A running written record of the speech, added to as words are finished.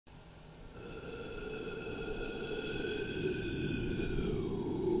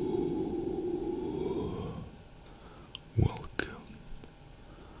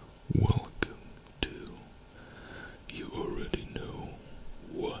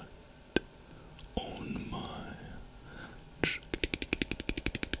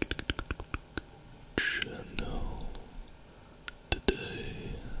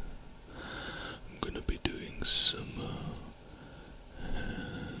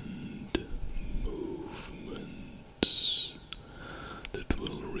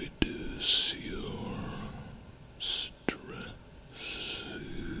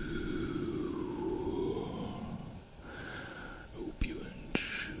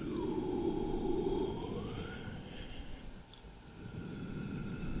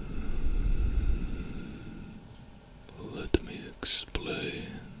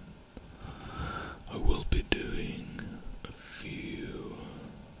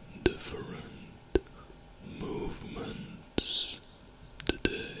different movements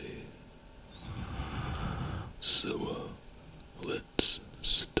today. So let's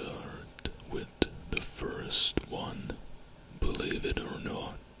start with the first one. Believe it or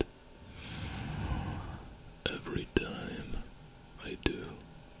not, every time I do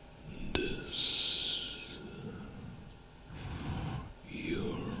this,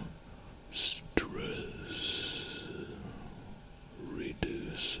 your stress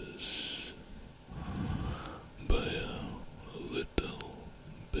reduces by a little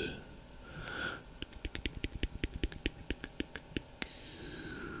bit.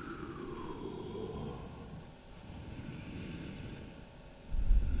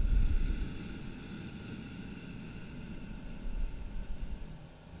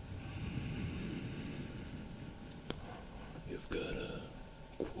 You've got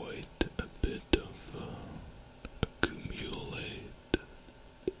quite a bit of accumulated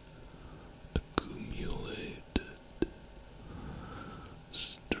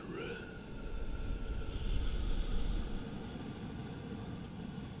stress.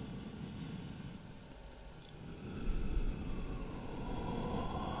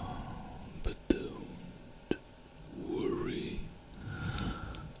 But don't worry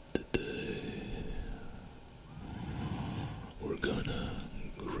today. We're gonna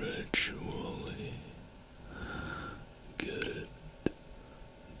gradually get it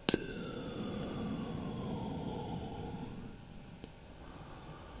down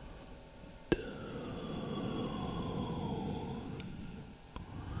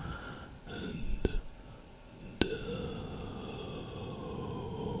and down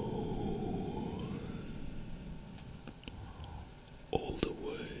all the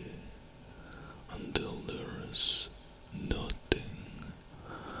way until there's nothing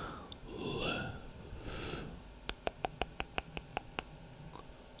left,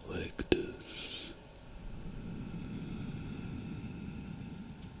 like this.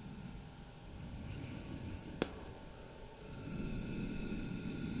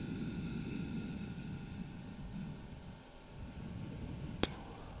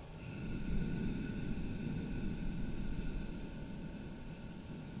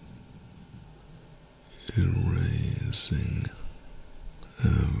 Erasing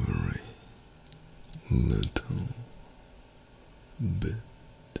every little bit,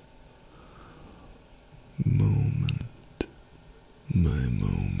 moment by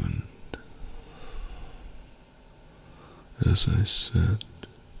moment, as I said,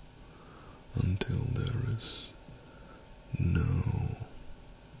 until there is no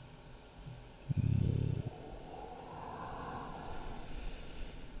more,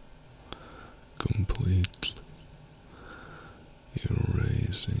 completely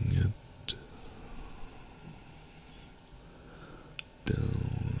erasing it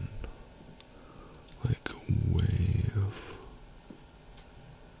down like a wave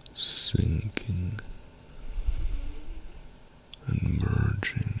sinking and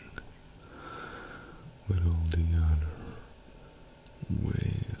merging with all the other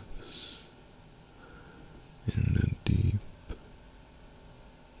waves in the deep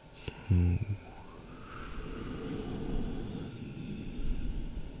ocean.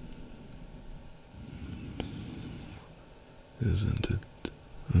 Isn't it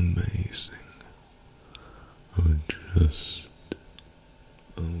amazing how just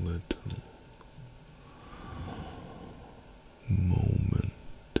a little moment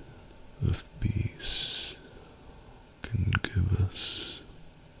of peace can give us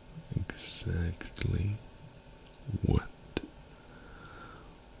exactly what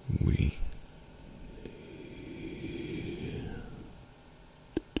we need?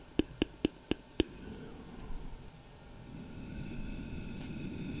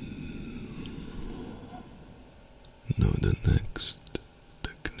 Know the next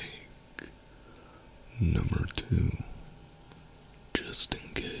technique, number 2, just in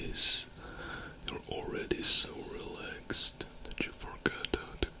case you're already so relaxed that you forgot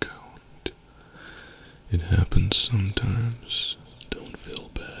how to count. It happens sometimes, don't feel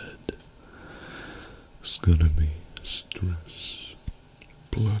bad. It's gonna be stress,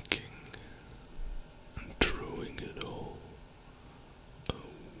 plucking, and throwing it all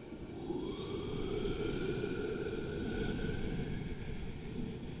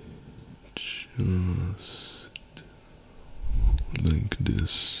just like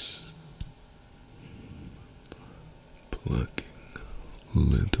this, plucking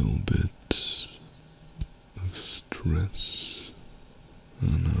little bits of stress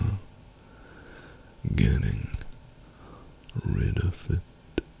and getting rid of it.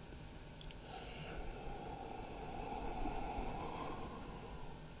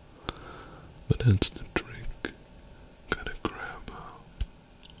 But that's the trick. Gotta grab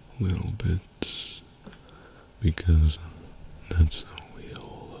little bits, because that's how we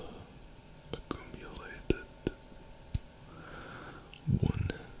all accumulated, one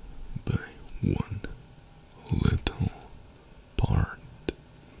by one little part,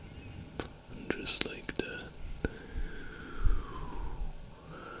 and just like that,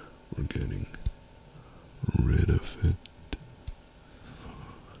 we're getting rid of it.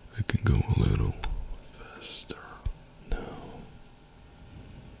 I can go a little faster now,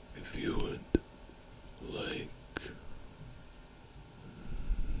 if you would like.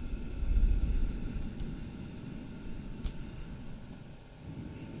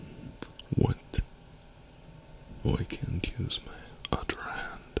 What? Oh, I can't use my other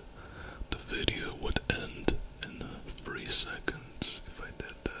hand. The video would end in 3 seconds if I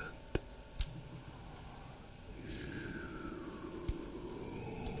did that.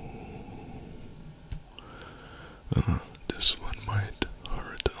 This one might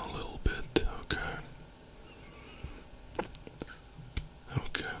hurt a little bit, okay?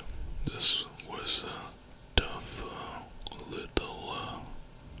 Okay, this was a tough little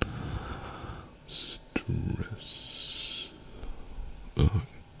stress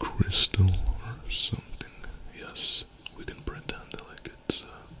crystal or something. Yes, we can pretend like it's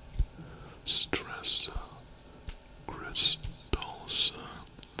stress crystals.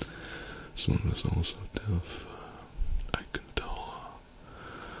 This one was also tough. I can tell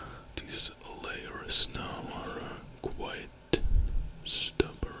these layers now are quite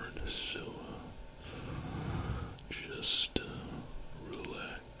stubborn, so just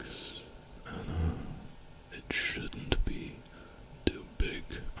relax, and it shouldn't be too big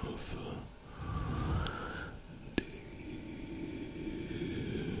of a deal.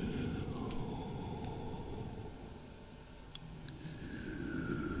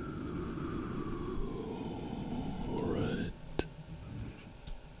 Alright.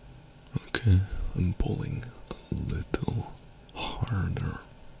 Okay, I'm pulling a little harder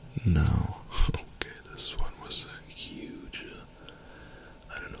now. Okay, this one was a huge.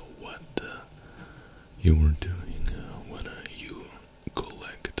 I don't know what you were doing when you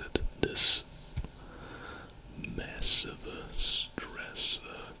collected this massive stress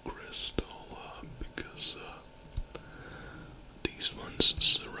crystal, because these ones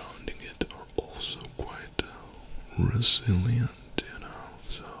surrounding it are also quite resilient, you know,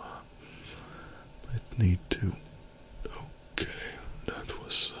 so I need to. Okay, that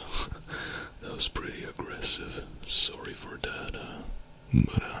was pretty aggressive. Sorry for that,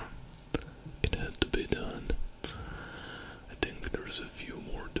 but it had to be done. I think there's a few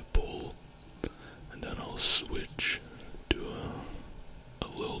more to pull, and then I'll switch to a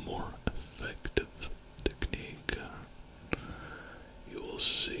little more effective technique. You will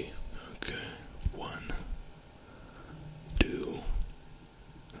see. Okay, 1, 2,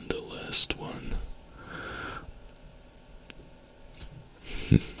 and the last one.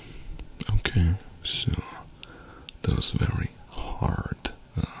 Okay, so that was very hard.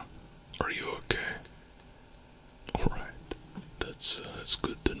 Are you okay? Alright, that's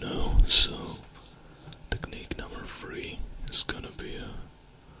good to know. So, technique number 3 is gonna be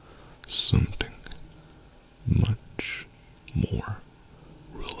something much more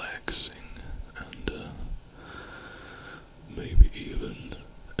relaxing and maybe even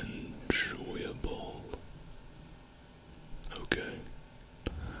enjoyable. Okay,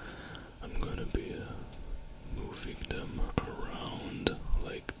 I'm gonna be moving them around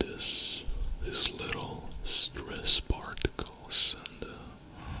like this, these little stress particles, and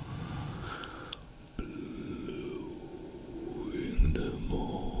blowing them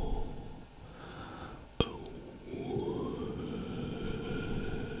all away.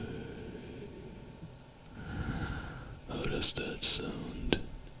 How does that sound?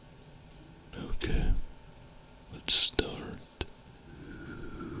 Okay, let's start.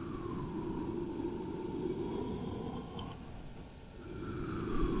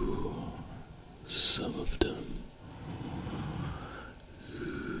 Some of them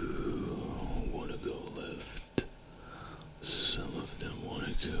want to go left, some of them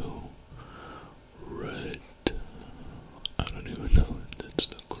want to go right. I don't even know if that's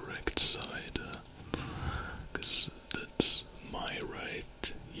the correct side, because that's my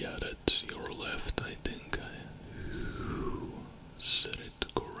right. Yeah, that's your left. I think I said it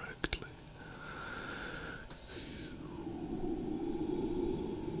correctly.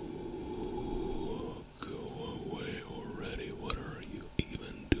 Go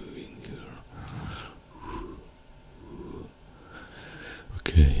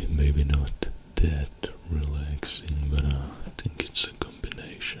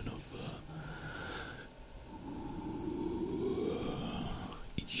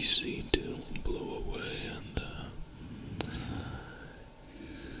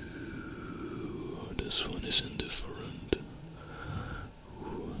this one is indifferent.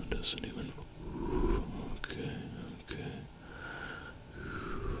 Doesn't even. Okay, okay.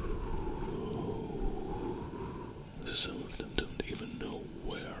 Some of them don't even know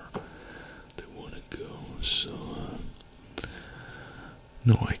where they want to go, so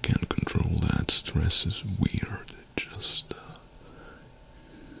no, I can't control that. Stress is weird. It just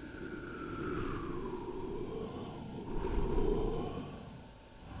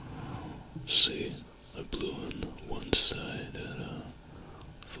see, I blew on one side and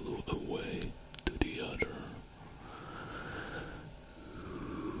flew away to the other.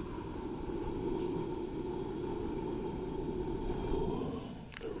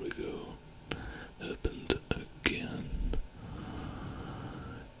 There we go. Happened again.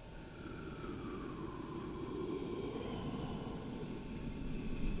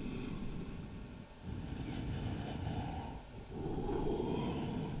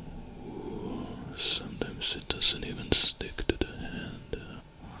 Sometimes it doesn't even stick to the hand.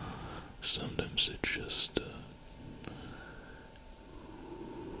 Sometimes it just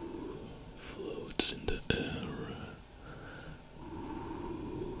floats in the air.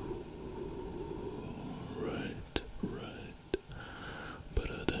 Right, right.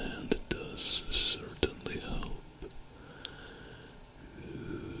 But the hand does certainly help.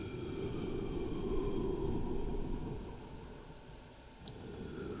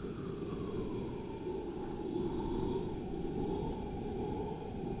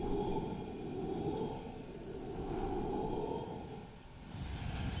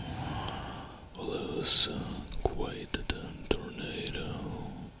 Well, that was quite a tornado.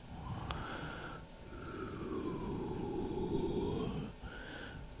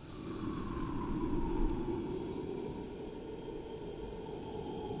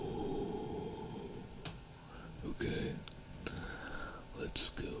 Okay, let's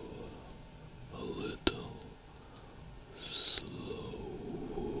go a little slow.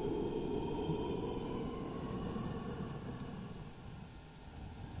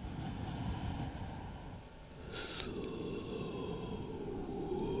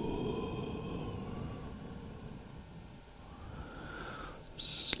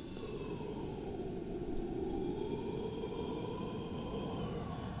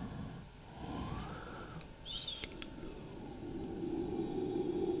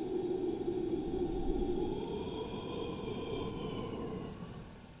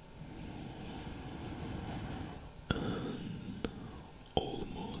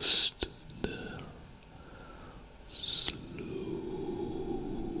 Almost there. Slow.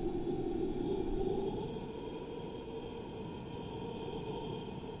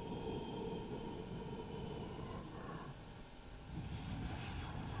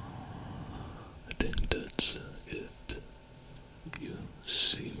 I think that's it.